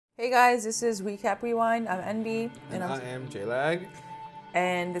Hey guys, this is Recap Rewind. I'm Envy. And I am J-Lag.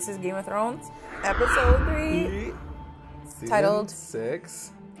 And this is Game of Thrones, episode 3, Season titled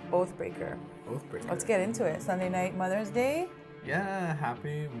 6. Oathbreaker. Oathbreaker. Let's get into it. Sunday night, Mother's Day. Yeah,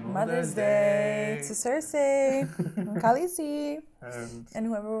 happy Mother's Day to Cersei, and Khaleesi, and and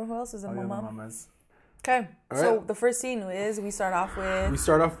who else is a all the other mama. mamas. Okay, All so right. the first scene is we start off with We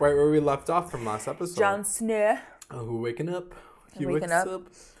start off right where we left off from last episode. Jon Snow, Who waking up. He waking wakes up.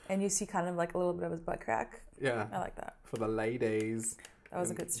 And you see kind of like a little bit of his butt crack. Yeah. I like that. For the ladies. That was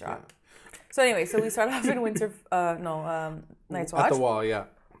a good shot. Yeah. So anyway, so we start off in Night's Watch. At the wall, yeah.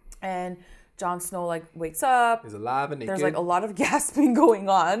 And Jon Snow like wakes up. He's alive and naked. There's like a lot of gasping going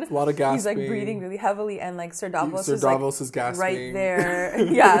on. A lot of gasping. He's like breathing really heavily, and like Sir Davos is gasping. right there.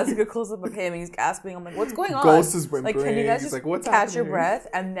 Yeah, it's a good close up of him. He's gasping. I'm like, what's going on? Ghost is whimpering. Like, can you guys He's just like, what's catch your happening? breath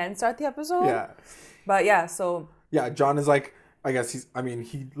and then start the episode? Yeah. But yeah, so Yeah, Jon is like, I guess he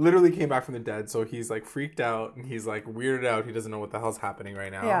literally came back from the dead, so he's like freaked out and he's like weirded out. He doesn't know what the hell's happening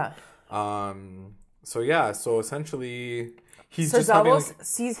right now. yeah. So essentially he's Sir just having Davos like,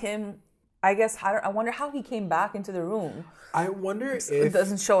 sees him. I guess I wonder how he came back into the room. I wonder if It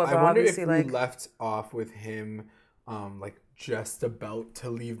doesn't show it, but I wonder if obviously, we like left off with him like just about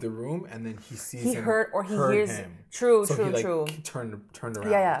to leave the room and then he sees he him, heard or he heard hears. him. True, So true, he, like, true. Turned around.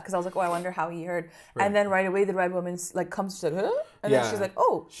 Yeah, because I was like, oh, I wonder how he heard. Right. And then right away, the red woman like comes, she's like, huh? And Yeah. then she's like,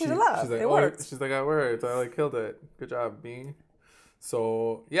 oh, she's alive. She's like, it worked. She's like, I worked. I like killed it. Good job, me.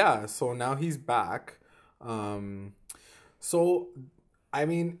 So yeah, so now he's back. So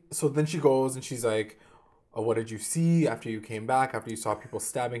then she goes and she's like, oh, what did you see after you came back? After you saw people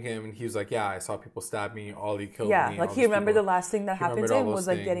stabbing him? And he was like, yeah, I saw people stab me. Ollie killed me. Yeah, like all he these remembered people. the last thing that He happened to remembered him all was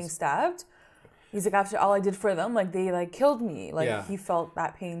those like getting things. stabbed. He's like, after all I did for them, like they like killed me. Like Yeah. he felt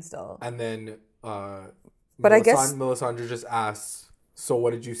that pain still. And then But I guess- Melisandre just asks, so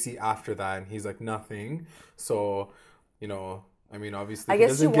what did you see after that? And he's like, nothing. So, obviously I he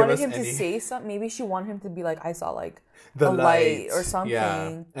guess she doesn't give wanted us him any... to say something. Maybe she wanted him to be like, I saw like the a light or something.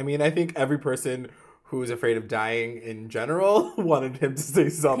 Yeah. I think every person who's afraid of dying in general wanted him to say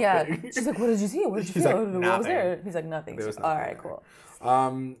something. Yeah. She's like, what did you see? What did you He's see? like, What was nothing. there? He's like, nothing. There was She's like, all nothing right,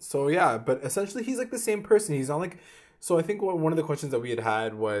 there. cool. So yeah, but essentially he's like the same person. He's not like... So I think one of the questions that we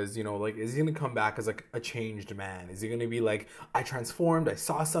had was, like, is he going to come back as like a changed man? Is he going to be like, I transformed, I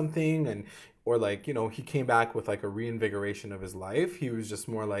saw something, or like, he came back with like a reinvigoration of his life? He was just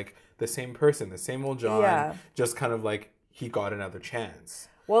more like the same person, the same old Jon, Yeah. just kind of like he got another chance.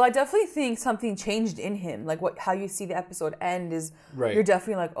 Well, I definitely think something changed in him. Like how you see the episode end is Right. you're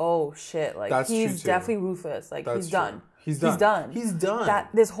definitely like, oh shit, like That's true, he's too. definitely ruthless. Like That's he's true. done. He's done. He's done. That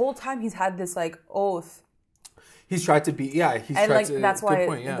this whole time he's had this like oath. He's tried to be, yeah, he's And tried like to... that's good why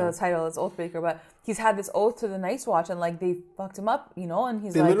point, yeah. the title is Oathbreaker, but he's had this oath to the Night's Watch and like they fucked him up, and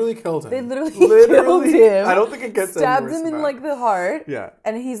he's They like literally killed him. They literally killed him. I don't think it gets any stabbed worse him than in that. like the heart. Yeah.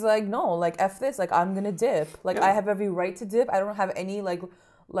 And he's like, no, like F this, like I'm gonna dip. Like Yeah. I have every right to dip. I don't have any like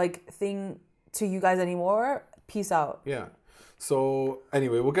thing to you guys anymore. Peace out. Yeah. So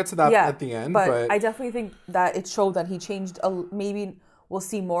anyway, we'll get to that Yeah. at the end. But I definitely think that it showed that he changed maybe we'll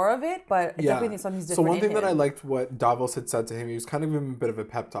see more of it, but I definitely think something's different. So one thing in that I him. liked what Davos had said to him, he was kind of giving him a bit of a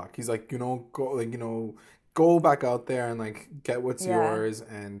pep talk. He's like, go back out there and like get what's Yeah. yours.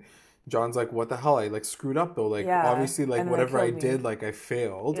 And John's like, what the hell? I like screwed up though. Like Yeah. obviously like And then whatever I killed me. did, like I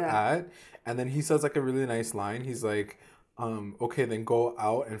failed Yeah. at. And then he says like a really nice line. He's like, okay, then go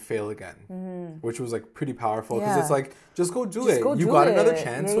out and fail again, which was like pretty powerful because Yeah. it's like, just go do Just it. go You do got another it.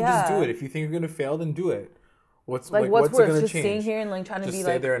 chance, Yeah, so just do yeah. it. If you think you're gonna fail, then do it. What's what's it worse, gonna just change? staying here and like trying to Just be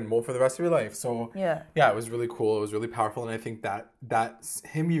stay like there and mold for the rest of your life. So Yeah. it was really cool. It was really powerful, and I think that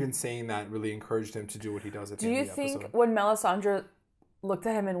him even saying that really encouraged him to do what he does at the Do end you of the think episode. when Melisandre looked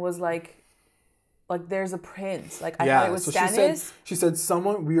at him and was like there's a prince, like I thought it was so Stannis? she said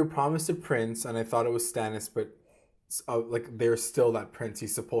someone we were promised a prince, and I thought it was Stannis, but like there's still that prince.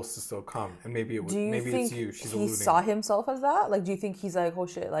 He's supposed to still come, and maybe it was Do you maybe think it's you. She's he alluding. saw himself as that? Like, do you think he's like, oh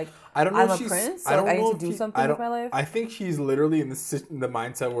shit, like I don't know. I'm if a she's- prince? I don't Like, I know need if to do he- something I with don't- my life? I think he's literally in the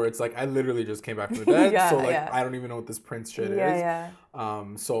mindset where it's like I literally just came back from the dead, Yeah, so like yeah. I don't even know what this prince shit is. Yeah.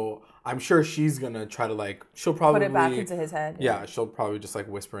 So I'm sure she's gonna try to like she'll probably Put it back into his head. Yeah, she'll probably just like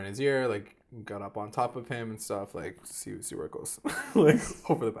whisper in his ear, like got up on top of him and stuff, like see where it goes, like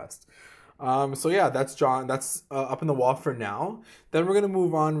hope for the best. So yeah, that's Jon. That's up in the wall for now. Then we're gonna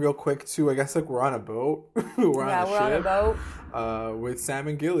move on real quick to I guess like we're on a boat. we're on a boat with Sam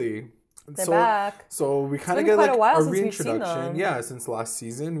and Gilly. They're back. So we kind of been get quite like a while a since we've seen reintroduction. them. Yeah, since last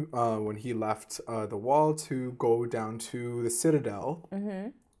season when he left the wall to go down to the Citadel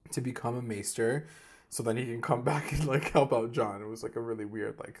to become a maester. so then he can come back and like help out John. It was like a really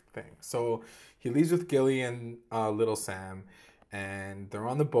weird like thing. So he leaves with Gilly and little Sam, and they're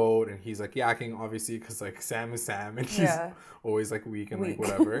on the boat, and he's like yakking, obviously, because like Sam is Sam, and she's always like weak and like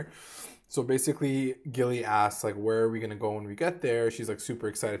whatever. So basically, Gilly asks like, where are we gonna go when we get there? She's like super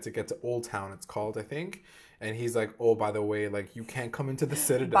excited to get to Old Town, it's called, I think. And he's like, oh, by the way, like, you can't come into the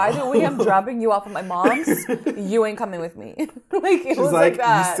Citadel. By the way, I'm dropping you off at my mom's. You ain't coming with me. Like, it She's was like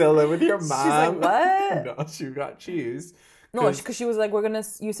that. You still live with your mom? She's like, what? No, she got cheese. No, because she was like,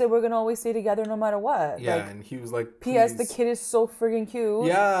 you said we're going to always stay together no matter what. Yeah, like, and he was like, P.S. The kid is so friggin' cute.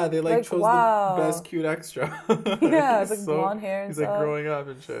 Yeah, they like chose the best cute extra. Yeah, it's like blonde hair and he's stuff. Like growing up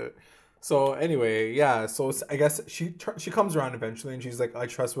and shit. So anyway, yeah, so I guess she comes around eventually, and she's like, I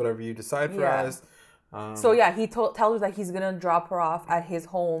trust whatever you decide for us. So yeah, he tells her that he's gonna drop her off at his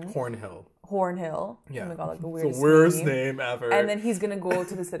home, Hornhill. Yeah. Oh my god, like the weirdest name ever. And then he's gonna go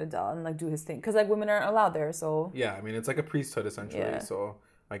to the Citadel and like do his thing, because like women aren't allowed there. So yeah, I mean it's like a priesthood essentially. Yeah. So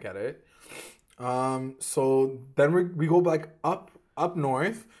I get it. So then we go back up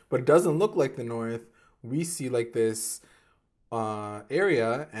north, but it doesn't look like the north. We see like this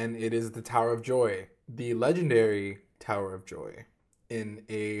area, and it is the Tower of Joy, the legendary Tower of Joy, in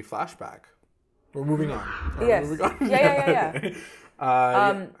a flashback. We're moving on. Yes. Moving on.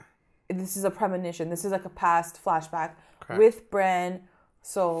 Yeah. This is a premonition. This is like a past flashback with Bran.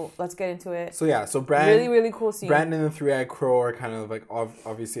 So let's get into it. So Bran, really, really cool scene. Bran and the Three-Eyed Crow are kind of like,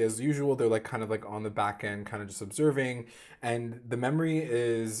 obviously as usual, they're like kind of like on the back end, kind of just observing. And the memory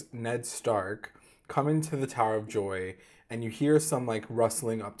is Ned Stark coming to the Tower of Joy, and you hear some like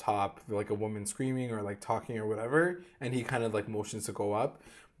rustling up top, like a woman screaming or like talking or whatever. And he kind of like motions to go up.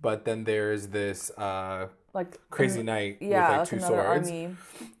 But then there's this like crazy knight with like two swords. Army.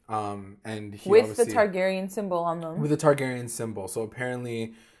 And he with the Targaryen symbol on them. With the Targaryen symbol. So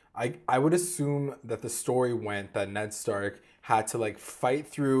apparently, I would assume that the story went that Ned Stark had to like fight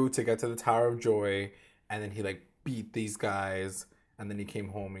through to get to the Tower of Joy, and then he like beat these guys, and then he came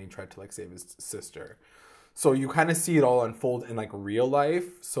home and he tried to like save his sister. So you kind of see it all unfold in like real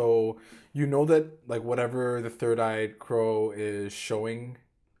life. So you know that like whatever the Third-Eyed Crow is showing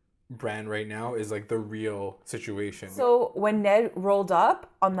Bran right now is like the real situation. So when Ned rolled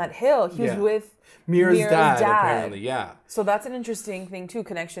up on that hill, he was with Mira's dad apparently. Yeah. So that's an interesting thing too,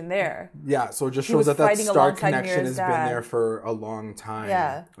 connection there. Yeah. So it just shows that Stark connection has been there for a long time.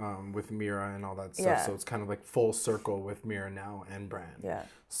 Yeah. With Mira and all that stuff. Yeah. So it's kind of like full circle with Mira now and Bran. Yeah.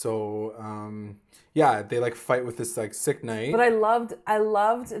 So yeah, they like fight with this like sick knight. But I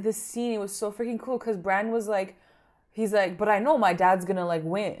loved this scene. It was so freaking cool because Bran was like, he's like, but I know my dad's gonna like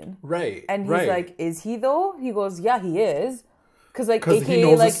win. Right. And he's like, is he though? He goes, yeah, he is. Because like, AKA, he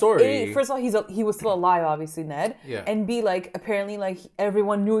knows like, the story. First of all, he was still alive, obviously, Ned. Yeah. And B, like, apparently, like,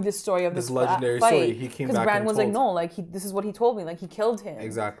 everyone knew this story of this legendary fight. Story. He came back because Bran was told. like, no, like, this is what he told me. Like, he killed him.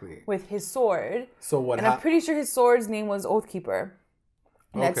 Exactly. With his sword. So what? And I'm pretty sure his sword's name was Oathkeeper.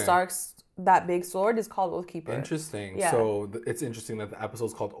 Ned Stark's that big sword is called Oathkeeper. Interesting. Yeah. So it's interesting that the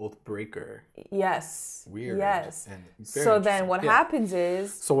episode's called Oathbreaker. Yes. Weird. Yes. So then what happens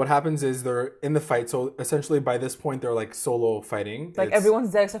is... So what happens is they're in the fight. So essentially by this point, they're like solo fighting. Like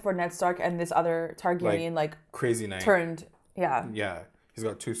everyone's dead except for Ned Stark and this other Targaryen like crazy knight. Turned. Yeah. Yeah. He's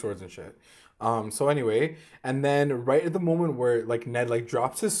got two swords and shit. So anyway, and then right at the moment where like Ned like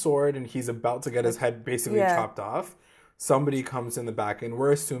drops his sword and he's about to get his head basically chopped off, somebody comes in the back, and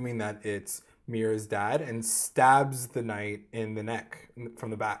we're assuming that it's Mira's dad, and stabs the knight in the neck from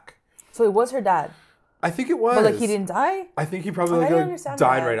the back. So it was her dad? I think it was. But like he didn't die? I think he probably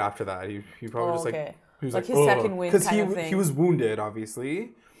died right after that. He probably just like... He was like his second wind kind of thing. Because he was wounded,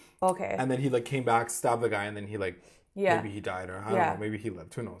 obviously. Okay. And then he like came back, stabbed the guy, and then he like... Maybe he died, or I don't know. Maybe he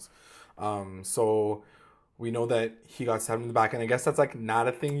lived. Who knows? So... We know that he got stabbed in the back, and I guess that's like not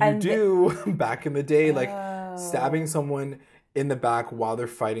a thing you do back in the day. Like stabbing someone in the back while they're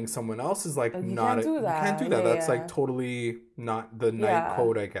fighting someone else is like you can't do that. That's like totally not the knight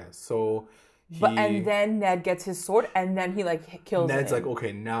code, I guess. So, and then Ned gets his sword, and then he like kills. Ned's like,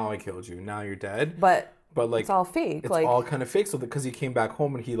 okay, now I killed you. Now you're dead. But like it's all fake. It's all kind of fake. So because he came back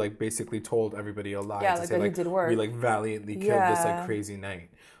home and he like basically told everybody a lie to say like he did work. We like valiantly killed this like crazy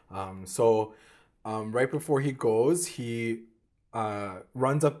knight. Right before he goes, he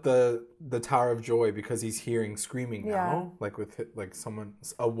runs up the Tower of Joy because he's hearing screaming now, like with like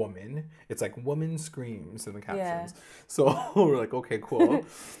a woman. It's like woman screams in the captions. So we're like, okay, cool.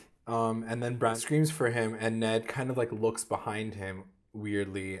 And then Bran screams for him, and Ned kind of like looks behind him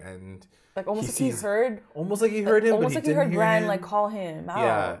weirdly, and like almost he heard him, almost like he heard Bran like call him out.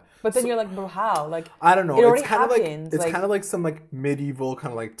 Yeah, but then you're like, bro, how? Like, I don't know. It's kind of like some like medieval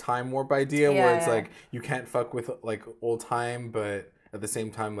kind of like time warp idea where it's like you can't fuck with like old time, but at the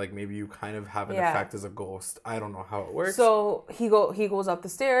same time, like maybe you kind of have an effect as a ghost. I don't know how it works. So he goes up the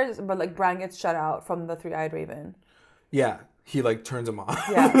stairs, but like Bran gets shut out from the three-eyed raven. Yeah, he like turns him off.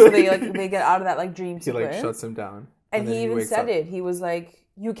 Yeah, so they get out of that like dream sequence. He like shuts him down, and he even said it. He was like,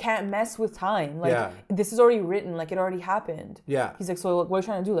 "You can't mess with time. Like this is already written. Like it already happened." Yeah. He's like, "So what are you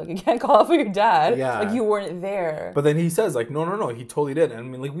trying to do? Like you can't call out for your dad. Yeah. Like you weren't there." But then he says like, "No, he totally did." And I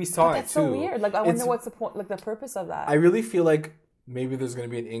mean, like we saw it too. That's so weird. Like I wonder what's the point, like the purpose of that. I really feel like maybe there's going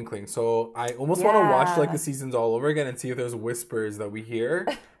to be an inkling. So I almost want to watch like the seasons all over again and see if there's whispers that we hear.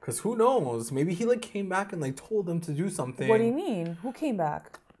 Because who knows? Maybe he like came back and like told them to do something. What do you mean? Who came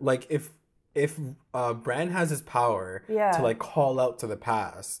back? Like if Bran has his power to like call out to the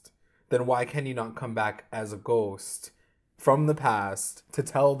past, then why can he not come back as a ghost from the past to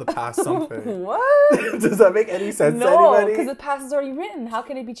tell the past something? What? Does that make any sense to anybody? No, because the past is already written. How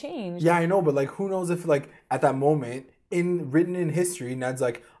can it be changed? Yeah, I know, but like who knows if like at that moment written in history, Ned's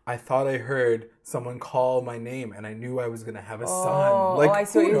like, I thought I heard someone call my name and I knew I was gonna have a son. Like, I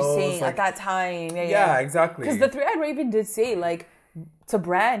see what you're saying. Like, at that time. Yeah, exactly. Because the three-eyed raven did say, like, to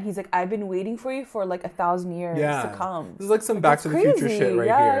Bran, he's like, I've been waiting for you for like 1,000 years to come. This is like some Back to the Future shit right here.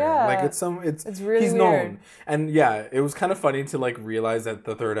 Yeah. Like it's really he's weird. Known. And yeah, it was kind of funny to like realize that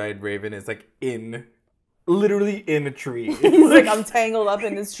the third-eyed raven is like literally in a tree. He's like, I'm tangled up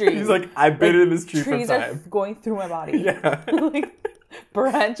in this tree. He's like, I've been in this tree for time. Trees are going through my body. Yeah. Like,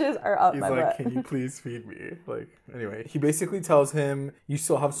 branches are up my butt. He's like, can you please feed me? Like, anyway, he basically tells him, you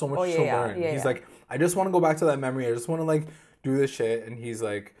still have so much to learn. He's like, I just want to go back to that memory. I just want to like do this shit. And he's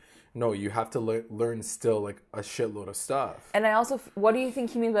like, no, you have to learn still like a shitload of stuff. And I also, what do you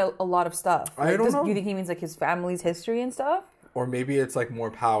think he means by a lot of stuff? Like, I don't know. Do you think he means like his family's history and stuff? Or maybe it's like more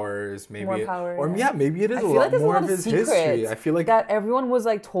powers, maybe maybe it is a lot more of his history. I feel like that everyone was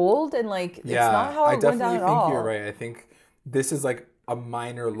like told, and like it's not how it went down at all. I definitely think you're right. I think this is like a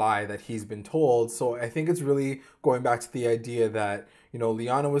minor lie that he's been told. So I think it's really going back to the idea that, you know,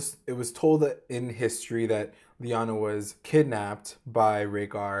 it was told that in history that Lyanna was kidnapped by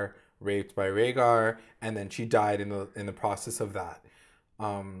Rhaegar, raped by Rhaegar, and then she died in the process of that.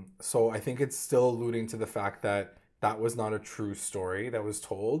 So I think it's still alluding to the fact that that was not a true story that was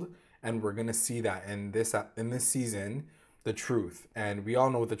told, and we're gonna see that in this season, the truth. And we all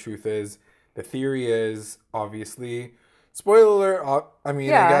know what the truth is. The theory is obviously, spoiler alert. I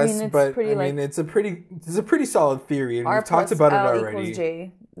mean, I guess, but I mean, it's a pretty solid theory, and we've talked about it already. Equals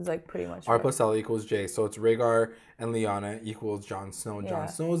J is like pretty much R plus L equals J. So it's Rhaegar and Lyanna equals Jon Snow. Jon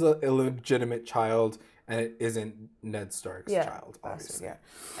Snow is a illegitimate child. And it isn't Ned Stark's child, obviously.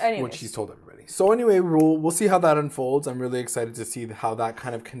 Which he's told everybody. So anyway, we'll see how that unfolds. I'm really excited to see how that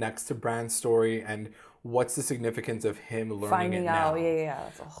kind of connects to Bran's story and what's the significance of him learning it now.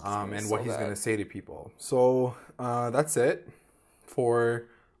 And what he's going to say to people. So that's it for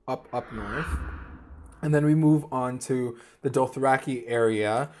up north. And then we move on to the Dothraki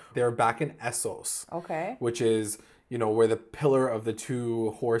area. They're back in Essos. Okay. Which is, you know, where the pillar of the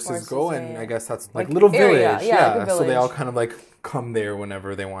two horses go, and I guess that's like little village. Yeah, like so they all kind of like come there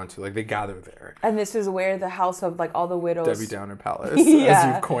whenever they want to, like they gather there. And this is where the house of like all the widows, Debbie Downer Palace, as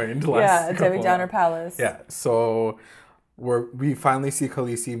you've coined. Debbie Downer Palace. Yeah, so we finally see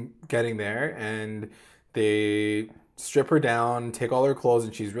Khaleesi getting there, and they strip her down, take all her clothes,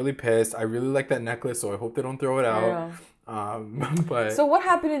 and she's really pissed. I really like that necklace, so I hope they don't throw it out. But so what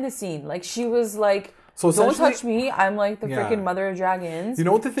happened in the scene? Like she was like, so don't touch me. I'm like the freaking mother of dragons. You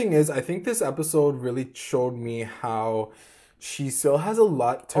know what the thing is? I think this episode really showed me how she still has a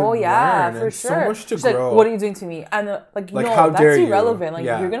lot to learn and so much to grow. Like, what are you doing to me? And like, no, how that's irrelevant. Like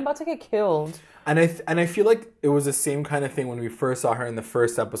you're about to get killed. And I feel like it was the same kind of thing when we first saw her in the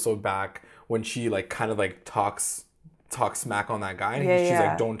first episode back, when she like kind of like talks smack on that guy, and she's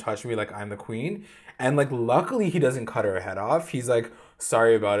like, don't touch me, like I'm the queen. And like luckily he doesn't cut her head off. He's like,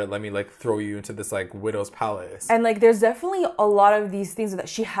 sorry about it, let me like throw you into this like widow's palace. And like there's definitely a lot of these things that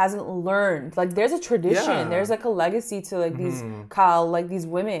she hasn't learned. Like there's a tradition, there's like a legacy to like these like these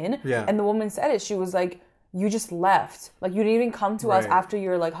women. And the woman said it, she was like, you just left. Like you didn't even come to us after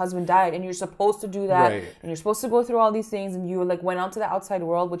your like husband died, and you're supposed to do that, and you're supposed to go through all these things, and you like went out to the outside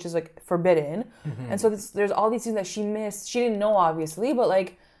world, which is like forbidden. And so there's all these things that she missed. She didn't know, obviously, but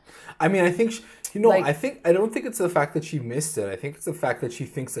like, I mean, I think I don't think it's the fact that she missed it. I think it's the fact that she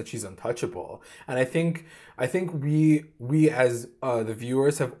thinks that she's untouchable. And I think we as the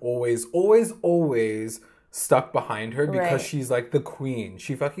viewers have always stuck behind her because Right. she's like the queen.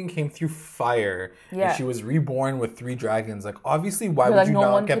 She fucking came through fire. Yeah. And she was reborn with 3 dragons. Like, obviously, why But, would like, you no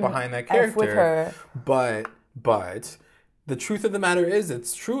not one get can behind that F character? with her. But the truth of the matter is,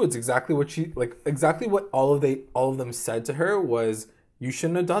 it's true. It's exactly what exactly what all of them said to her was, you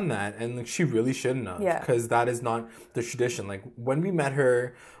shouldn't have done that. And like, she really shouldn't have. Yeah. Because that is not the tradition. Like, when we met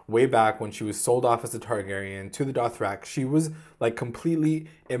her way back when she was sold off as a Targaryen to the Dothraki, she was like completely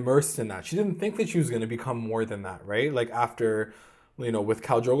immersed in that. She didn't think that she was going to become more than that, right? Like, after, with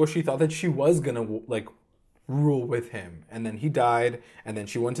Khal Drogo, she thought that she was going to like rule with him, and then he died, and then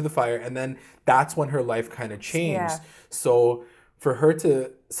she went to the fire, and then that's when her life kind of changed. Yeah. So for her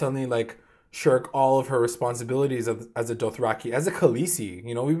to suddenly like shirk all of her responsibilities as a Dothraki, as a Khaleesi,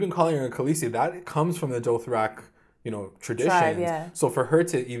 we've been calling her a Khaleesi, that comes from the Dothraki, traditions. Tribe, yeah. So for her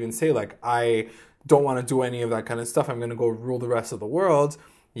to even say like, I don't want to do any of that kind of stuff, I'm going to go rule the rest of the world.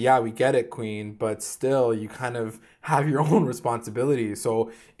 Yeah, we get it, queen, but still you kind of have your own responsibilities.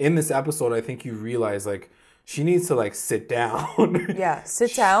 So in this episode, I think you realize like, she needs to like sit down. Yeah,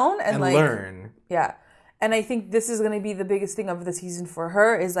 sit down and like learn. Yeah. And I think this is going to be the biggest thing of the season for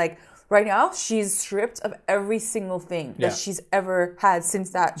her is like right now she's stripped of every single thing that she's ever had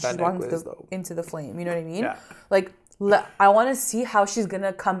since she's walked into the flame. You know what I mean? Yeah. Like I want to see how she's going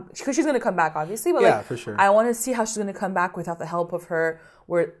to come, because she's going to come back obviously, but yeah, for sure. I want to see how she's going to come back without the help of her,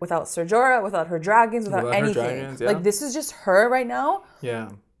 without Ser Jorah, without her dragons, without anything. Dragons, yeah. Like this is just her right now.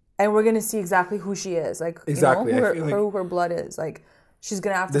 Yeah. And we're gonna see exactly who she is, like exactly who her blood is. Like she's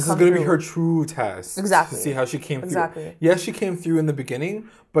gonna have to. This is gonna be her true test. Exactly. To see how she came through. Exactly. Yes, she came through in the beginning,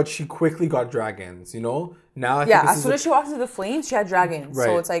 but she quickly got dragons. Now I think as soon as she walked into the flames, she had dragons. Right.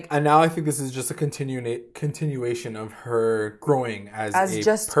 So it's like, and now I think this is just a continuation of her growing as a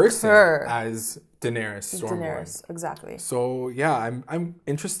just person, her. as Daenerys Stormborn. Daenerys, exactly. So yeah, I'm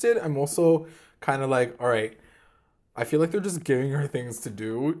interested. I'm also kind of like, all right. I feel like they're just giving her things to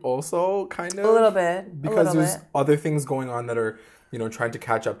do also, kind of. A little bit. Because there's other things going on that are, trying to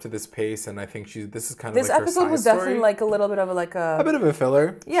catch up to this pace, and I think this is kind of this like her episode was side definitely story. like a little bit of a bit of a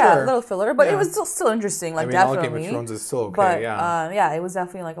filler. Yeah, sure. a little filler, but it was still interesting, like all definitely. Game of Thrones is still okay, but, yeah. It was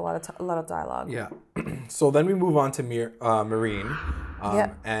definitely like a lot of dialogue. Yeah. So then we move on to Meereen,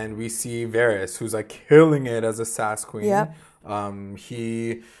 and we see Varys, who's like killing it as a sass queen. Yep.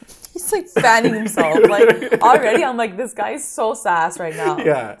 He's like fanning himself. Like already I'm like, this guy is so sass right now.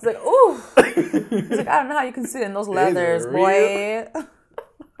 Yeah. He's like, ooh. He's like, I don't know how you can sit in those leathers, boy.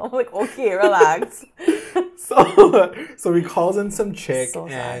 I'm like, okay, relax. So he calls in some chick, So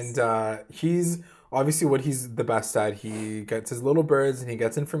and he's obviously what he's the best at. He gets his little birds and he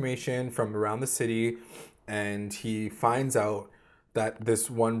gets information from around the city, and he finds out that this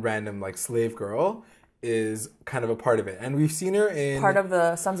one random like slave girl is kind of a part of it, and we've seen her in part of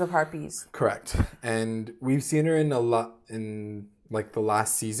the Sons of Harpies. Correct, and we've seen her in a lot in like the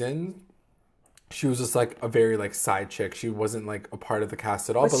last season. She was just like a very like side chick. She wasn't like a part of the cast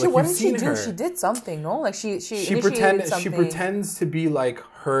at all. But like, what you've did she seen do? her. She did something, no? Like she She something. pretends to be like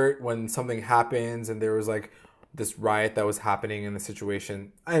hurt when something happens, and there was like this riot that was happening in the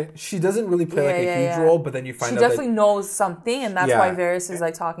situation. She doesn't really play like a huge role, but then you find out she definitely knows something, and that's why Varys is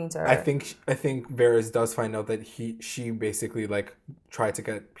like talking to her. I think Varys does find out that she basically like tried to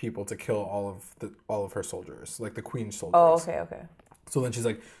get people to kill all of her soldiers, like the queen soldiers. Oh, okay. So then she's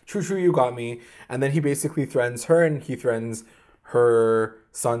like, true, you got me. And then he basically threatens her, and he threatens her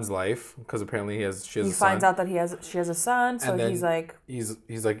son's life, because apparently she has a son. He finds out that she has a son, so he's like... He's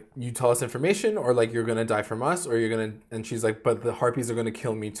like, you tell us information, or like you're going to die from us, or you're going to... And she's like, but the Harpies are going to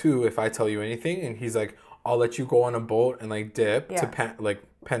kill me too if I tell you anything. And he's like, I'll let you go on a boat and like dip to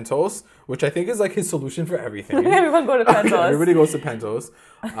Pentos, which I think is like his solution for everything. Everyone go to Pentos. Everybody goes to Pentos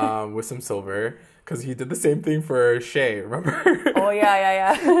with some silver. Because he did the same thing for Shay, remember? Oh,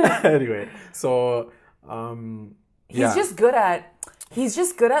 yeah. Anyway, so, He's just good at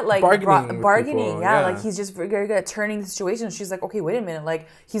like bargaining. Yeah, like he's just very good at turning the situation. She's like, okay, wait a minute, like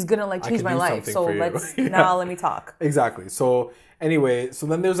he's gonna like change my life, so let's now let me talk. Exactly. So anyway, so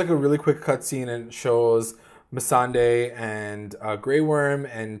then there's like a really quick cutscene, and it shows Missandei and Grey Worm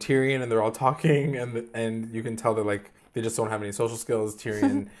and Tyrion, and they're all talking, and you can tell they just don't have any social skills.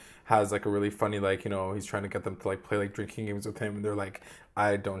 Tyrion has like a really funny, like, he's trying to get them to like play like drinking games with him, and they're like,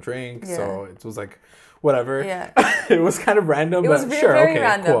 I don't drink. So it was like, whatever. Yeah. It was kind of random, but sure, very okay,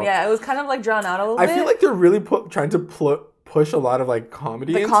 random. cool. Yeah, it was kind of like drawn out a little bit. I feel like they're really trying to push a lot of like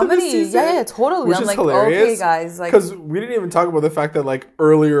comedy into this season. Yeah, totally. Which I'm is like, hilarious, okay, guys, like, because we didn't even talk about the fact that like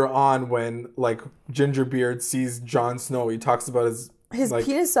earlier on when like Gingerbeard sees Jon Snow, he talks about his penis like,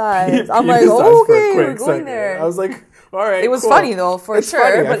 size. I'm like, oh, okay, we're going there. I was like, All right, it was funny though, for sure.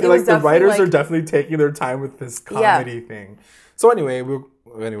 Funny. But I feel like the writers are definitely taking their time with this comedy thing. So anyway,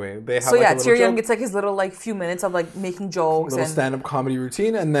 they have Tyrion gets like his little like few minutes of like making jokes, little stand-up comedy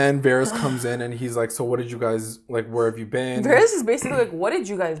routine, and then Varys comes in and he's like, "So what did you guys like? Where have you been?" Varys is basically like, "What did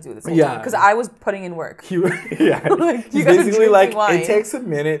you guys do this whole time?" Because I was putting in work. He's basically like, it takes a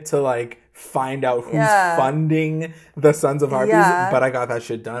minute to like find out who's funding the Sons of Harpies, but I got that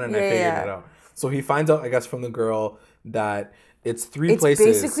shit done and I figured it out. So he finds out, I guess, from the girl that it's places.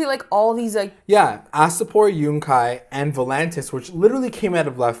 It's basically like all these like... Yeah, Astapor, Yunkai, and Volantis, which literally came out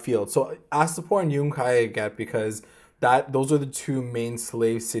of left field. So Astapor and Yunkai I get because those are the two main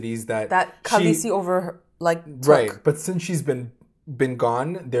slave cities that Khaleesi took. Right, but since she's been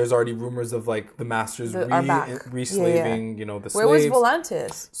gone, there's already rumors of like the masters re-slaving, the slaves. Where was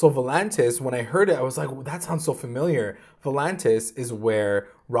Volantis? So Volantis, when I heard it, I was like, well, that sounds so familiar. Volantis is where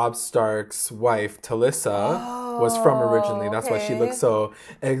Robb Stark's wife, Talissa, was from originally. That's why she looks so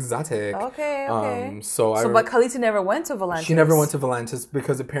exotic. Okay. But Khaleesi never went to Volantis. She never went to Volantis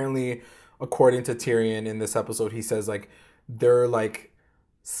because apparently, according to Tyrion in this episode, he says like they're like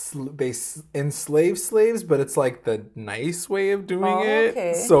they enslave slaves, but it's like the nice way of doing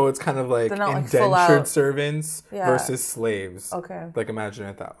it. So it's kind of like indentured servants versus slaves. Okay. Like imagine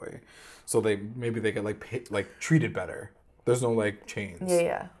it that way. So they get like treated better. There's no like chains.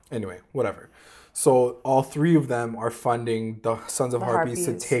 Yeah. Anyway, whatever. So all three of them are funding the Sons of Harpies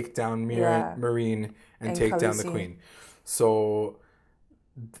to take down Meereen and take down the Queen. So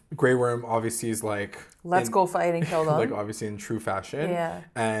Grey Worm obviously is like, let's go fight and kill them. Like obviously in true fashion. Yeah.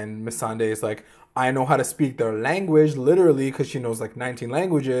 And Missandei is like, I know how to speak their language, literally, because she knows like 19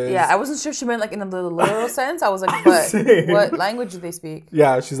 languages. Yeah, I wasn't sure if she meant like in the literal sense. I was like, but what language do they speak?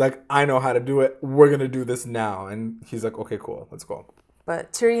 Yeah, she's like, I know how to do it. We're going to do this now. And he's like, okay, cool. Let's go.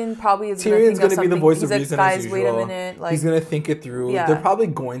 But Tyrion probably is going to be the voice of like, reason guys, as usual. Wait a minute. Like, he's going to think it through. Yeah. They're probably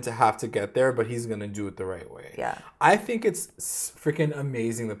going to have to get there, but he's going to do it the right way. Yeah. I think it's freaking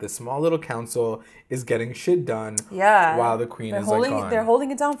amazing that this small little council is getting shit done while the queen is like gone. They're holding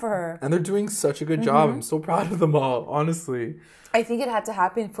it down for her. And they're doing such a good job. I'm so proud of them all, honestly. I think it had to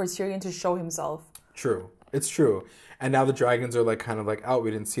happen for Tyrion to show himself. True. It's true. And now the dragons are like kind of like out. We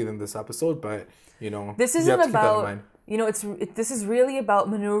didn't see them this episode, but this isn't about... this is really about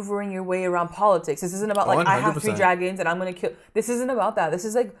maneuvering your way around politics. This isn't about like 100%. I have 3 dragons and I'm gonna kill. This isn't about that. This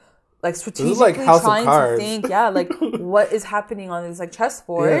is like strategically trying to think. Yeah, like what is happening on this like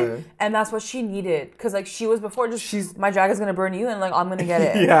chessboard, and that's what she needed because like she was before just my dragon's gonna burn you and like I'm gonna get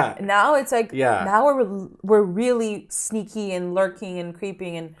it. Yeah. Now it's like now we're really sneaky and lurking and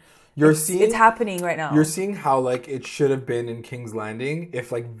creeping and. It's happening right now. You're seeing how like it should have been in King's Landing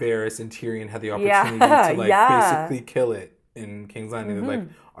if like Varys and Tyrion had the opportunity to like basically kill it in King's Landing. They're like,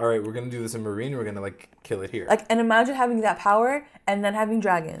 all right, we're gonna do this in Meereen. We're gonna like kill it here. Like, and imagine having that power and then having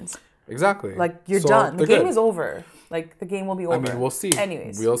dragons. Exactly. Like you're done. The game is over. Like the game will be over. I mean, we'll see.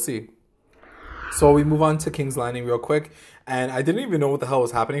 Anyways, we'll see. So we move on to King's Landing real quick, and I didn't even know what the hell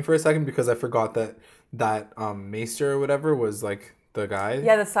was happening for a second because I forgot that Maester or whatever was like. The guy,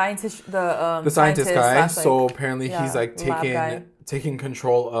 the scientist, the scientist guy. So apparently he's like taking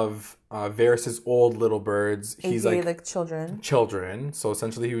control of Varys's old little birds. He's like children. So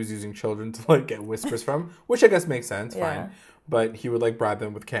essentially, he was using children to like get whispers from, which I guess makes sense. Fine, but he would like bribe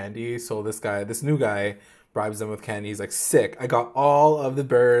them with candy. So this new guy, bribes them with candy. He's like, sick. I got all of the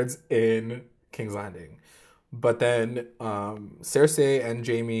birds in King's Landing, but then Cersei and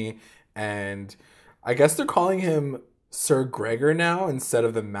Jaime and I guess they're calling him Sir Gregor now instead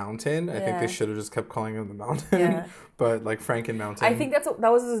of the Mountain. I think they should have just kept calling him the Mountain, but like Franken Mountain. I think that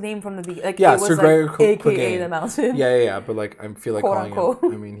was his name from the beginning. Like, yeah, it was Sir Gregor, AKA the Mountain. Yeah. But like I feel like quote, calling unquote,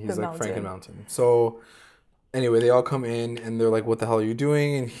 him. I mean, he's like Franken Mountain. So anyway, they all come in and they're like, "What the hell are you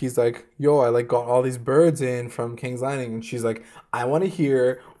doing?" And he's like, "Yo, I like got all these birds in from King's Landing." And she's like, "I want to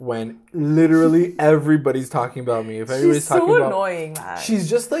hear when literally everybody's talking about me. If everybody's talking about." She's so annoying, man. She's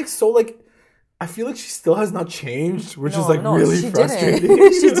just like so like. I feel like she still has not changed, which is like really frustrating.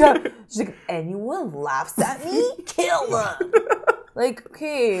 She's like, anyone laughs at me, kill them. Like,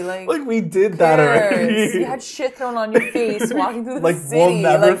 okay, like we did that already. You had shit thrown on your face walking through the city. We'll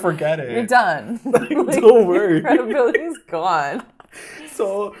never forget it. You're done. Don't worry. Credibility's gone.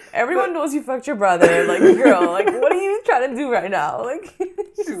 So everyone knows you fucked your brother. Like, girl, like, what are you trying to do right now? Like,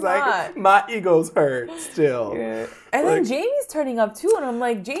 she's like, my ego's hurt still. Yeah. And then Jaime's turning up too, and I'm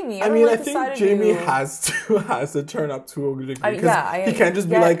like, Jaime. I think Jaime has to turn up to a degree because he can't just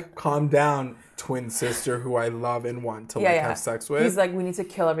be like, calm down. twin sister who I love and want to have sex with. He's like, we need to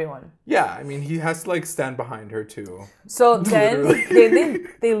kill everyone. Yeah, I mean, he has to like stand behind her too. So then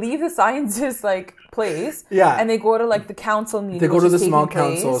they leave the scientist like place. Yeah. And they go to like the council meeting. They go to the small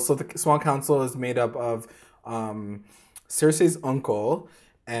council. So the small council is made up of Cersei's uncle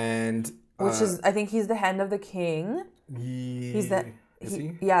and which is, I think he's the hand of the king. He's the... Is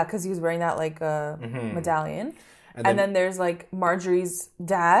he? Yeah, because he was wearing that like medallion. And then there's like Marjorie's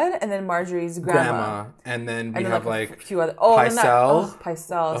dad, and then Marjorie's grandma. And then we have like a few other.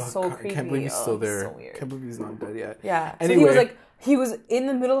 Pycelle. So creepy. I can't believe he's still there. So weird. Can't believe he's not dead yet. Yeah. Anyway, so he was in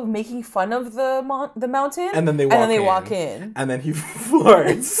the middle of making fun of the mountain. And then they walk in. And then he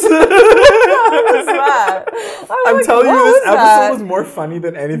farts. What was that? I'm telling you, this episode was more funny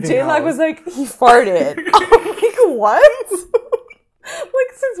than anything J-Lag was like, he farted. I'm like, what?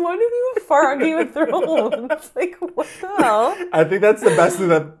 Like, since when did you fart on Game of Thrones? Like, what the hell? I think that's the best thing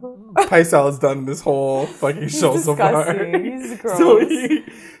that Pycelle has done this whole fucking show so far. He's gross.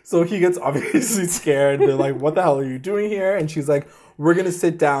 So he gets obviously scared. They're like, what the hell are you doing here? And she's like, we're going to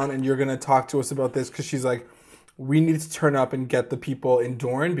sit down and you're going to talk to us about this. Because she's like, we need to turn up and get the people in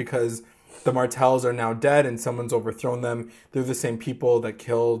Dorne because the Martells are now dead and someone's overthrown them. They're the same people that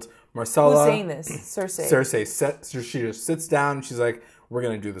killed Marcella. Who's saying this? Cersei. Cersei. She just sits down and she's like, we're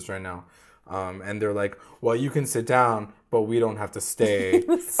going to do this right now. And they're like, well, you can sit down, but we don't have to stay.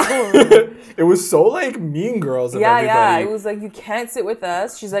 It was so like Mean Girls of everybody. Yeah. It was like, you can't sit with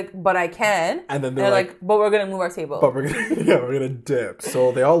us. She's like, but I can. And then they're like, but we're going to move our table. But we're going to dip.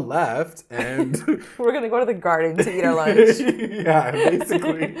 So they all left and... we're going to go to the garden to eat our lunch. Yeah,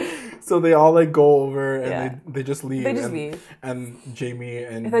 basically. So they all like go over and they just leave. They just leave. And Jamie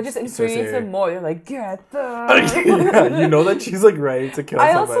and if I just infuriate them more, you're like, get them. Yeah, you know that she's like ready to kill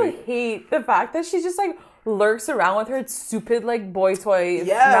somebody. I also hate the fact that she just like lurks around with her stupid like boy toy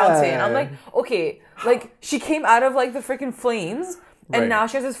mountain. I'm like, okay, like she came out of like the freaking flames. And now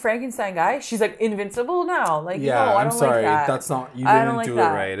she has this Frankenstein guy. She's like invincible now. Like, no, I don't sorry. like that. That's not, you didn't do it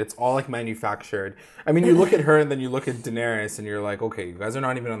right. It's all like manufactured. I mean, you look at her and then you look at Daenerys and you're like, okay, you guys are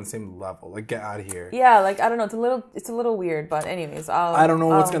not even on the same level. Like, get out of here. Yeah, like, I don't know. It's a little weird, but anyways. I don't know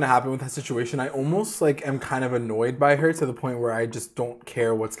what's going to happen with that situation. I almost like am kind of annoyed by her to the point where I just don't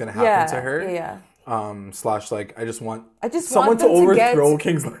care what's going to happen to her. Yeah. Slash like I just want someone to overthrow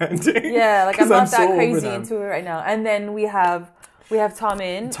King's Landing. Yeah, like I'm not that crazy into it right now. And then we have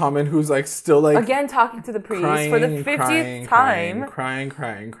Tommen, who's like still like again talking to the priest for the 50th time.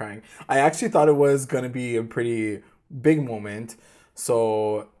 Crying. I actually thought it was gonna be a pretty big moment,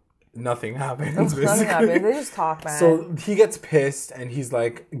 so nothing happens. Nothing happens. They just talk, man. So he gets pissed and he's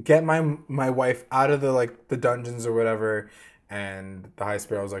like, "Get my wife out of the dungeons or whatever." And the High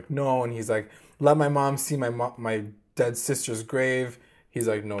Sparrow's like, "No," and he's like, "Let my mom see my dead sister's grave." He's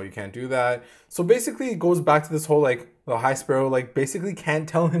like, "No, you can't do that." So basically it goes back to this whole like the High Sparrow like basically can't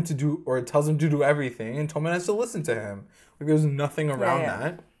tell him to do or tells him to do everything and Tommen has to listen to him. Like there's nothing around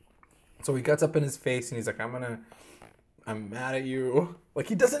that. So he gets up in his face and he's like, I'm mad at you. Like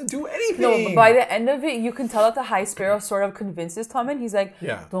he doesn't do anything. No, but by the end of it, you can tell that the High Sparrow sort of convinces Tommen. He's like,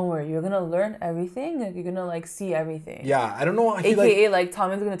 don't worry, you're gonna learn everything. Like you're gonna like see everything. Yeah, I don't know. AKA like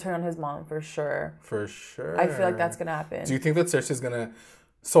Tommen's gonna turn on his mom for sure. For sure. I feel like that's gonna happen. Do you think that Cersei's gonna?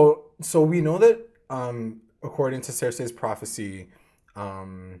 So we know that according to Cersei's prophecy,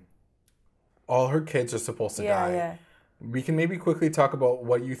 all her kids are supposed to die. Yeah. We can maybe quickly talk about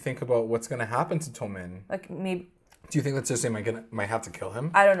what you think about what's gonna happen to Tommen. Like maybe. Do you think that Cersei might have to kill him?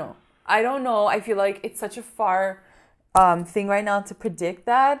 I don't know. I feel like it's such a far thing right now to predict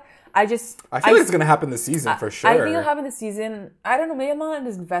that. I feel like it's gonna happen this season for sure. I think it'll happen this season. I don't know. Maybe I'm not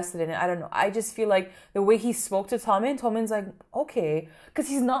as invested in it. I don't know. I just feel like the way he spoke to Tommen's like, okay, because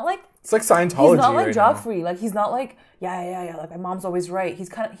he's not like. It's like Scientology. He's not like right Joffrey. Now. Like he's not like yeah. Like my mom's always right. He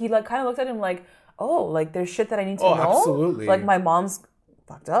kind of looked at him like, oh, like there's shit that I need to know. Absolutely. Like my mom's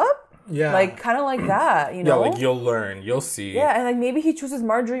fucked up. Yeah. Like, kind of like that, you know? Yeah, like, you'll learn. You'll see. Yeah, and, like, maybe he chooses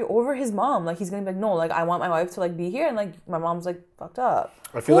Marjorie over his mom. Like, he's going to be like, no, like, I want my wife to, like, be here. And, like, my mom's, like, fucked up.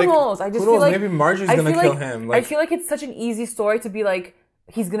 Who knows? I just feel like... Maybe Marjorie's going to kill him. Like, I feel like it's such an easy story to be, like,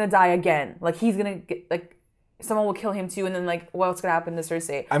 he's going to die again. Like, he's going to get, like... Someone will kill him, too. And then, like, what's going to happen to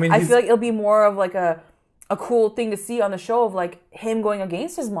Cersei? I mean, I feel like it'll be more of, like, a cool thing to see on the show of, like, him going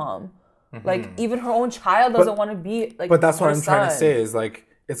against his mom. Mm-hmm. Like, even her own child doesn't want to be, like, But that's what I'm trying to say is, like...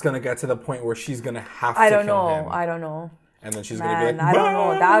 It's going to get to the point where she's going to have to kill him. I don't know. And then she's going to be like, I don't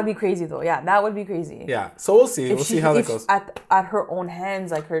know. That would be crazy, though. Yeah, that would be crazy. Yeah. So we'll see. We'll see how that goes. At her own hands,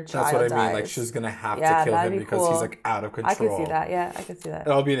 like her child That's what I dies. mean. Like she's going to have to kill him because he's like out of control. I could see that. Yeah, I could see that.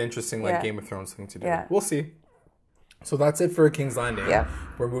 That'll be an interesting like Game of Thrones thing to do. Yeah. We'll see. So that's it for King's Landing. Yeah.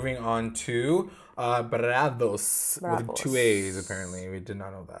 We're moving on to Bravos with 2 A's, apparently. We did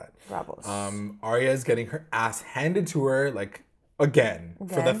not know that. Bravos. Arya is getting her ass handed to her, like, again.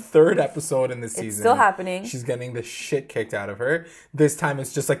 For the 3rd episode in the season. It's still happening. She's getting the shit kicked out of her. This time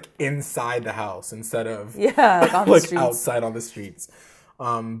it's just, like, inside the house instead of... Yeah, like on the streets. Outside on the streets.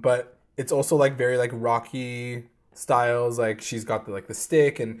 But it's also, like, very, like, Rocky... styles. Like, she's got the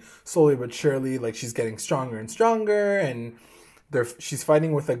stick, and slowly but surely, like, she's getting stronger and stronger, and she's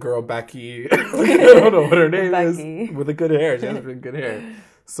fighting with a girl, Becky. I don't know what her name is. With a good hair. She has really good hair.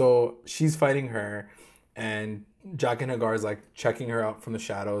 So she's fighting her, and Jaqen H'ghar is, like, checking her out from the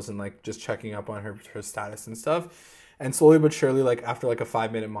shadows and, like, just checking up on her status and stuff. And slowly but surely, like, after, like, a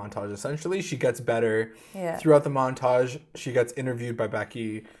 5-minute montage, essentially, she gets better. Yeah. Throughout the montage, she gets interviewed by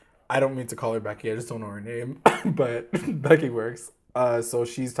Becky. I don't mean to call her Becky. I just don't know her name. But Becky works. So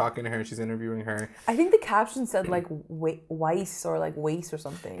she's talking to her. She's interviewing her. I think the caption said, like, Weiss or, like, Wace or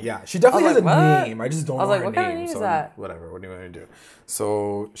something. Yeah. She definitely has a name. I just don't know her name. What kind of name is that? Whatever. What do you want to do?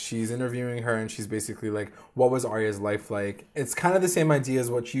 So she's interviewing her, and she's basically like, what was Arya's life like? It's kind of the same idea as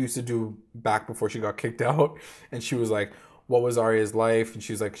what she used to do back before she got kicked out. And she was like, what was Arya's life? And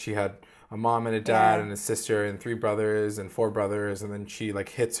she's like, she had... a mom and a dad and a sister and 3 brothers and 4 brothers, and then she like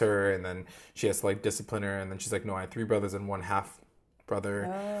hits her, and then she has to like discipline her, and then she's like, no, I had 3 brothers and 1 half brother.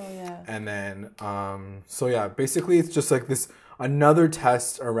 Oh yeah. And then so yeah, basically it's just like this another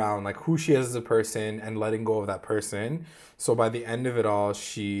test around like who she is as a person and letting go of that person. So by the end of it all,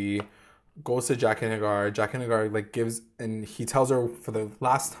 she goes to Jaqen H'ghar. Jaqen H'ghar like gives, and he tells her for the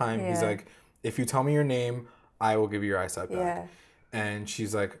last time, he's like, if you tell me your name, I will give you your eyesight back. Yeah. And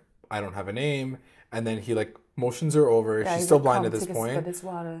she's like, I don't have a name. And then he like motions her over. Yeah, she's still like, blind at this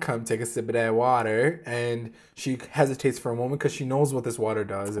point. Come take a sip of that water. And she hesitates for a moment because she knows what this water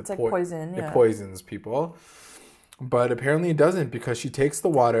does. It's like poison. It poisons people. But apparently it doesn't, because she takes the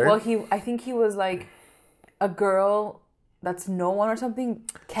water. Well, I think he was like, a girl that's no one or something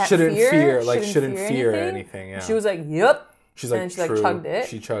shouldn't fear anything. Yeah. She was like, yep. She's like, and she like chugged it.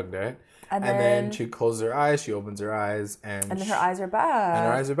 She chugged it. And then she closes her eyes, she opens her eyes, and then her eyes are back. And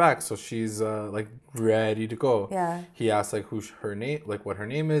her eyes are back, so she's like ready to go. Yeah. He asks like who's her name, like what her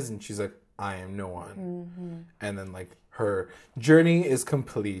name is, and she's like, I am no one. Mm-hmm. And then like her journey is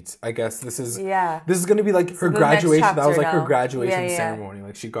complete. I guess this is gonna be like her graduation. That was like her graduation ceremony.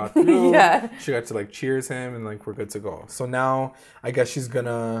 Like she got through. She got to like cheers him, and like we're good to go. So now I guess she's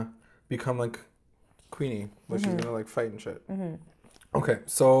gonna become like Queenie. Like she's gonna like fight and shit. Mm-hmm. Okay,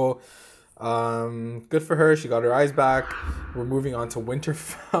 so. Good for her. She got her eyes back. We're moving on to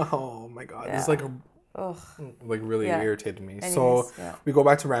Winterfell. Oh my god, this is like really irritated me. Anyways, so we go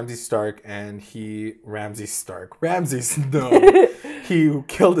back to Ramsay Stark, and Ramsay Snow. He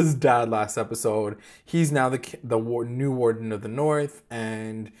killed his dad last episode. He's now the new warden of the North,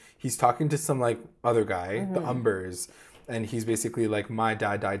 and he's talking to some like other guy, the Umbers, and he's basically like, my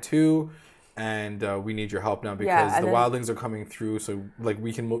dad died too. And we need your help now because the wildlings are coming through, so like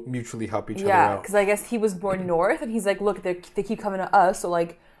we can mutually help each other out. Yeah, because I guess he was born north, and he's like, look, they keep coming to us, so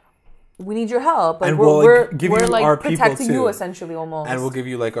like we need your help. Like, and we're like our protecting you essentially almost. And we'll give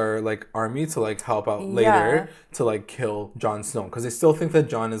you like our like army to like help out later to like kill Jon Snow, because they still think that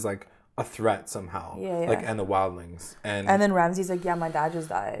Jon is like a threat somehow. Like, and the wildlings. And then Ramsay's like, yeah, my dad just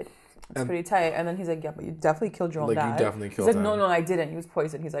died. It's pretty tight. And then he's like, yeah, but you definitely killed your own dad. You definitely killed him. He's like, no, I didn't. He was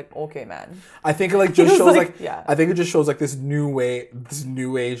poisoned. He's like, okay, man. I think it like just shows I think it just shows like this new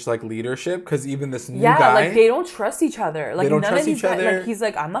age like leadership, because even this new guy. Yeah, like they don't trust each other. Like none of these guys, like he's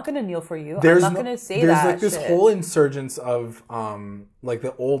like, I'm not gonna kneel for you. I'm not gonna say that. There's like this whole insurgence of like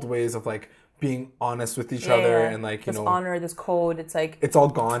the old ways of like being honest with each other and like this honor, this code. It's like it's all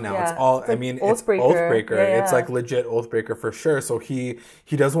gone now. It's all. I mean, it's Oathbreaker. It's like legit Oathbreaker for sure. So he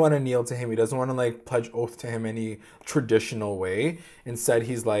doesn't want to kneel to him. He doesn't want to like pledge oath to him any traditional way. Instead,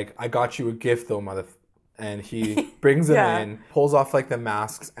 he's like, I got you a gift though, mother. And he brings him in, pulls off like the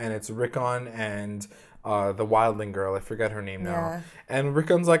masks, and it's Rickon and the wildling girl. I forget her name now. And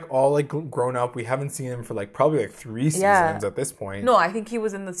Rickon's like all like grown up. We haven't seen him for like probably like 3 seasons at this point. No, I think he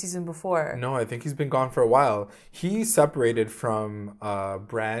was in the season before. No, I think he's been gone for a while. He separated from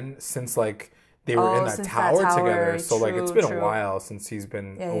Bran since like they were in that tower together. So like it's been a while since he's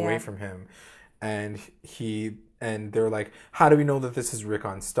been away from him. And they're like, how do we know that this is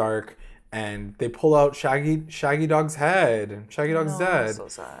Rickon Stark? And they pull out Shaggy Dog's head. Shaggy Dog's dead. So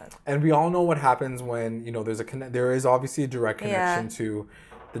sad. And we all know what happens when, there is obviously a direct connection to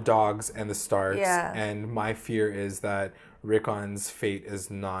the dogs and the Starks. Yeah. And my fear is that Rickon's fate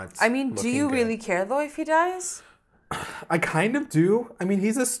is not. I mean, do you really care though if he dies? I kind of do. I mean,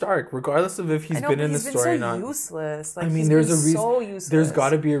 he's a Stark, regardless of if he's been in the story or not. Useless. Like, I mean, there's a reason. So useless. There's got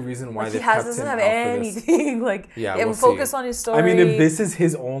to be a reason why like, they doesn't have anything. Like, we'll focus on his story. I mean, if this is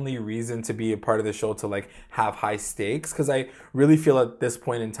his only reason to be a part of the show, to like have high stakes, because I really feel at this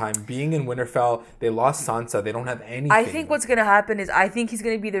point in time, being in Winterfell, they lost Sansa. They don't have anything. I think what's gonna happen is I think he's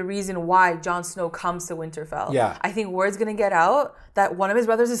gonna be the reason why Jon Snow comes to Winterfell. Yeah. I think word's gonna get out that one of his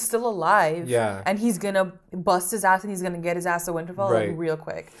brothers is still alive. Yeah. And he's gonna bust his ass and he's gonna get his ass to Winterfell like real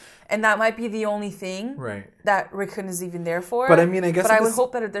quick. And that might be the only thing that Rickon is even there for. But I mean, I guess. But I would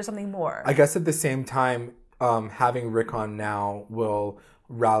hope that there's something more. I guess at the same time, having Rickon now will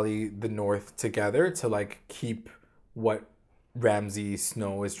rally the North together to like keep what Ramsay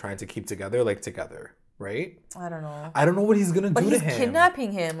Snow is trying to keep together, like together. Right? I don't know. I don't know what he's gonna do to him. But he's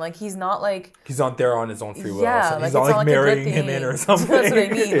kidnapping him. Like, he's not like... He's not there on his own free will. Yeah. So he's not like marrying him in or something. That's what I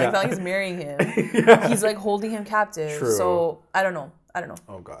mean. Like, not like he's marrying him. He's like holding him captive. True. So, I don't know.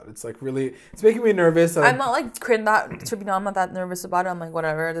 Oh God, it's like really, it's making me nervous. I'm not like I'm not that nervous about it. I'm like,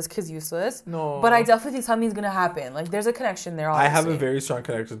 whatever, this kid's useless. No. But I definitely think something's gonna happen. Like, there's a connection there, obviously. I have a very strong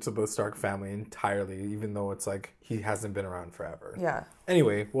connection to the Stark family entirely, even though it's like he hasn't been around forever. Yeah.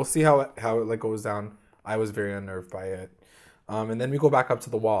 Anyway, we'll see how it like goes down. I was very unnerved by it. And then we go back up to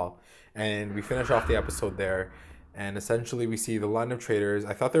the wall and we finish off the episode there. And essentially we see the line of traitors.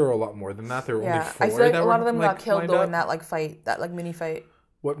 I thought there were a lot more than that. There were only 4 I feel like a lot of them got killed though in that like fight, that like mini fight.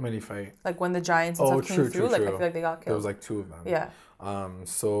 What mini fight? Like when the giants and stuff came through, like I feel like they got killed. There was like 2 of them. Yeah.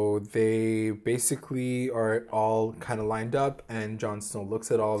 So they basically are all kind of lined up and Jon Snow looks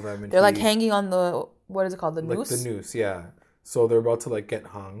at all of them and they're like hanging on the, what is it called? The noose? Like the noose, yeah. So they're about to like get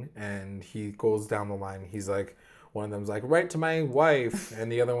hung and he goes down the line. He's like, one of them's like, right to my wife.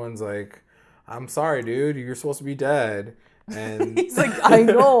 And the other one's like, I'm sorry, dude. You're supposed to be dead. And he's like, I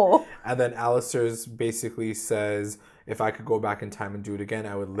know. And then Alistair's basically says, if I could go back in time and do it again,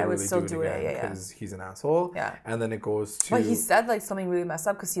 I would literally do it again because he's an asshole. Yeah. And then it goes to... But he said like something really messed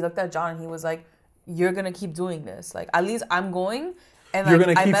up because he looked at Jon and he was like, you're going to keep doing this. Like, at least I'm going and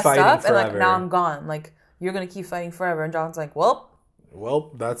like, I messed up forever. And like, now I'm gone. Like, you're going to keep fighting forever. And Jon's like, well,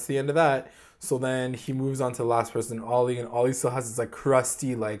 that's the end of that. So then he moves on to the last person, Ollie. And Ollie still has this like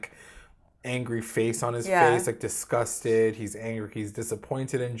crusty, like angry face on his face, like disgusted. He's angry. He's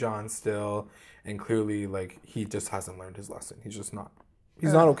disappointed in Jon still. And clearly, like, he just hasn't learned his lesson. He's just not.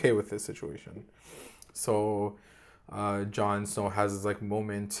 He's not okay with this situation. So Jon Snow has this like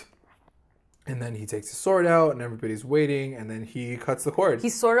moment. And then he takes his sword out and everybody's waiting. And then he cuts the cord. He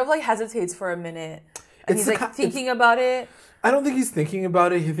sort of like hesitates for a minute. And he's like thinking about it. I don't think he's thinking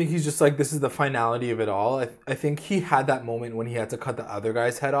about it. I think he's just like, this is the finality of it all. I think he had that moment when he had to cut the other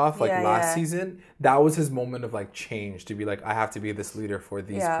guy's head off, like last season. That was his moment of like change to be like, I have to be this leader for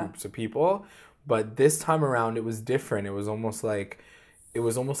these groups of people. But this time around, it was different. It was almost like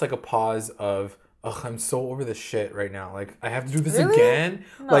a pause of, ugh, I'm so over this shit right now. Like, I have to do this again.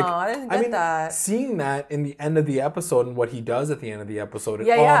 No, like, I didn't get that. Seeing that in the end of the episode and what he does at the end of the episode, it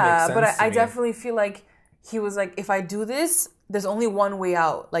all makes sense but I definitely feel like he was like, if I do this, there's only one way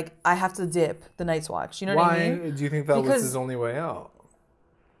out. Like, I have to dip the Night's Watch. You know what I mean? Why do you think that was his only way out?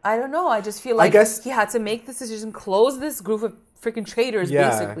 I don't know. I just feel like he had to make this decision, close this group of freaking traitors,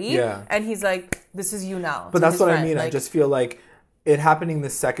 basically. Yeah. And he's like, this is you now. But that's what I mean. Like, I just feel like it happening the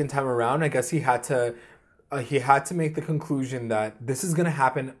second time around, I guess he had to make the conclusion that this is going to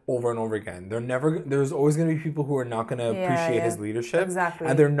happen over and over again. There's always going to be people who are not going to appreciate his leadership. Exactly.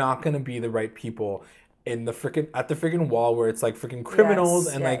 And they're not going to be the right people at the freaking wall where it's like freaking criminals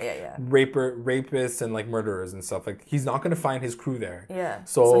and rapists and like murderers and stuff. Like, he's not going to find his crew there. Yeah.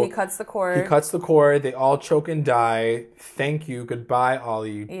 So he cuts the cord. They all choke and die. Thank you. Goodbye,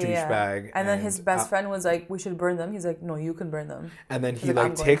 Ollie, you douchebag. And then his best friend was like, we should burn them. He's like, no, you can burn them. And then he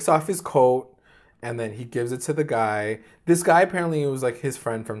like takes off his coat and then he gives it to the guy. This guy apparently was like his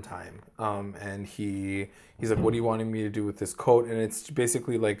friend from time. And he's like, what do you want me to do with this coat? And it's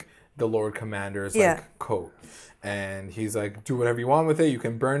basically like the Lord Commander's like coat. And he's like, do whatever you want with it. You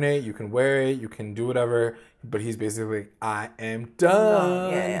can burn it. You can wear it. You can do whatever. But he's basically like, I am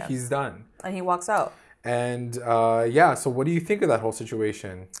done. Yeah. He's done. And he walks out. And so what do you think of that whole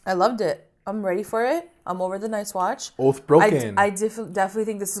situation? I loved it. I'm ready for it. I'm over the Night's Watch. Oath broken. I definitely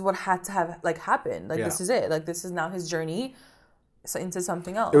think this is what had to have like happened. Like this is it. Like this is now his journey into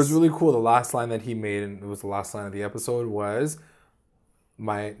something else. It was really cool. The last line that he made, and it was the last line of the episode, was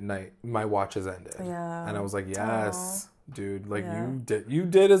my watch has ended. Yeah. And I was like, yes, dude. Like you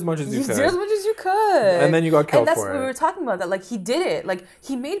did as much as you could. You did as much as you could. And then you got killed for it. And that's what we were talking about. That like he did it. Like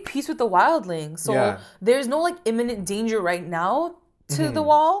he made peace with the wildlings. So there's no like imminent danger right now to the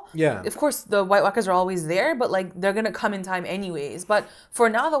wall. Yeah. Of course, the White Walkers are always there, but like they're gonna come in time anyways. But for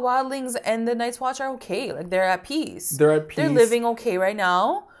now, the Wildlings and the Night's Watch are okay. Like they're at peace. They're living okay right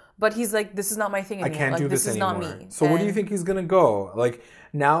now. But he's like, this is not my thing anymore. I can't do this anymore. This is not me. So where do you think he's gonna go? Like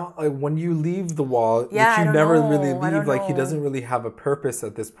now, like when you leave the wall, which you never really leave, like he doesn't really have a purpose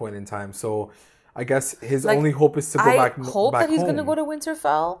at this point in time. So I guess his only hope is to go back home. I hope that he's gonna go to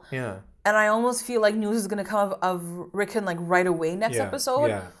Winterfell. Yeah. And I almost feel like news is gonna come of Rickon like right away next episode.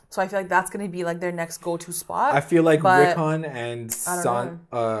 Yeah. So I feel like that's gonna be like their next go-to spot. I feel like Rickon and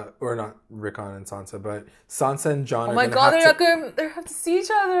or not Rickon and Sansa, but Sansa and Jon. Oh my god, they have to see each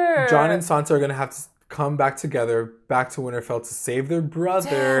other. Jon and Sansa are gonna have to come back together, back to Winterfell to save their brother.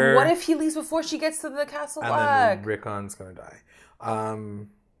 Damn, what if he leaves before she gets to the Castle Black? And then Rickon's gonna die.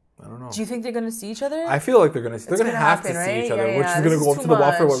 I don't know. Do you think they're gonna see each other? I feel like they're gonna have to see each other, which is gonna go up to the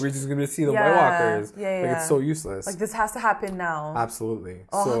wall for what? We're just gonna see the White Walkers. Like it's so useless. Like this has to happen now. Absolutely.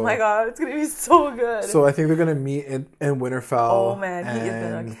 Oh my god, it's gonna be so good. So I think they're gonna meet in Winterfell. Oh man, he is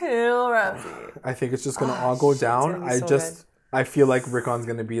gonna kill Ramsay. I think it's just gonna all go down. I feel like Rickon's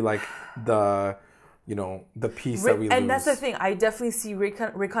gonna be like the piece that we lose. And that's the thing. I definitely see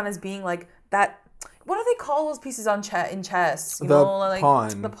Rickon as being like that. What do they call those pieces in chess?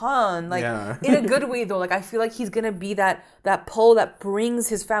 Pawn. The pawn. Like in a good way though. Like I feel like he's gonna be that pole that brings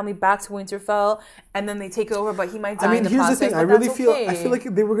his family back to Winterfell, and then they take it over. But he might die in the process. Here's the thing. I feel like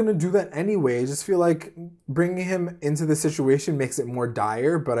they were gonna do that anyway. I just feel like bringing him into the situation makes it more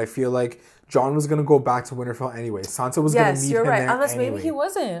dire. But I feel like Jon was gonna go back to Winterfell anyway. Sansa was gonna meet him there. Unless anyway. Maybe he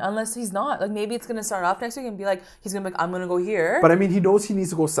wasn't. Unless he's not. Like maybe it's gonna start off next week and be like he's gonna be like, I'm gonna go here. But I mean, he knows he needs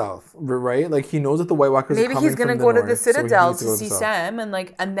to go south, right? Like he knows that the White Walkers are coming from the north. Maybe he's gonna go to the Citadel to see Sam,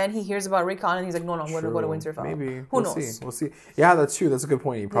 and then he hears about Rickon and he's like, no, I'm gonna go to Winterfell. Maybe. Who knows? We'll see. Yeah, that's true. That's a good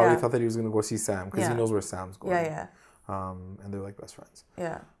point. He probably thought that he was gonna go see Sam because he knows where Sam's going. Yeah. And they're like best friends.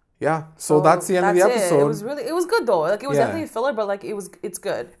 Yeah. Yeah, so that's the end of the episode. It was good though. Like it was definitely a filler, but like it's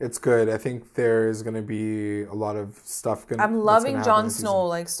good. It's good. I think there's gonna be a lot of stuff. I'm loving Jon Snow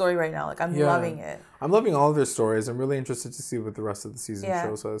like story right now. Like I'm loving it. I'm loving all of their stories. I'm really interested to see what the rest of the season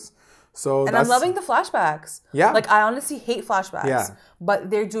shows us. So I'm loving the flashbacks. Yeah. Like I honestly hate flashbacks. Yeah.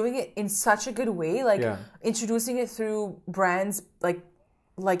 But they're doing it in such a good way. Like introducing it through Bran's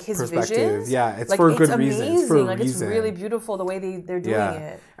like his visions. Yeah, it's for good reason. It's for a reason. It's really beautiful the way they're doing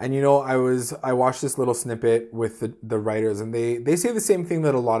it. And I watched this little snippet with the writers, and they say the same thing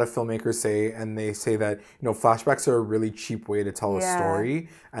that a lot of filmmakers say, and they say that flashbacks are a really cheap way to tell a story,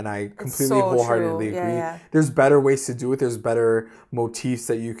 and I completely wholeheartedly agree. Yeah. There's better ways to do it. There's better motifs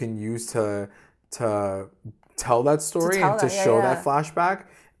that you can use to tell that story and to show that flashback.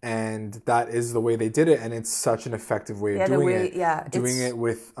 And that is the way they did it, and it's such an effective way of doing it. Yeah, doing it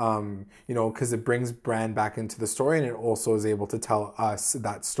with, because it brings Bran back into the story, and it also is able to tell us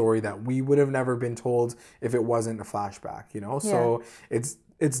that story that we would have never been told if it wasn't a flashback. So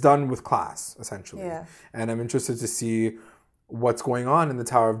it's done with class essentially. Yeah. And I'm interested to see what's going on in the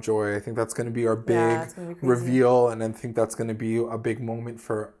Tower of Joy. I think that's going to be our big reveal, and I think that's going to be a big moment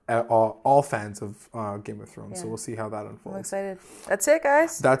for all fans of Game of Thrones. Yeah. So we'll see how that unfolds. I'm excited. That's it,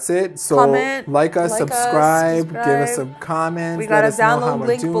 guys. That's it. So like us, subscribe, give us some comments. We got a download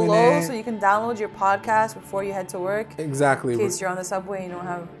link below so you can download your podcast before you head to work. Exactly. In case you're on the subway and you don't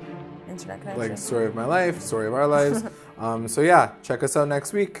have internet connection. Like story of my life, story of our lives. So yeah, check us out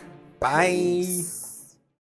next week. Bye.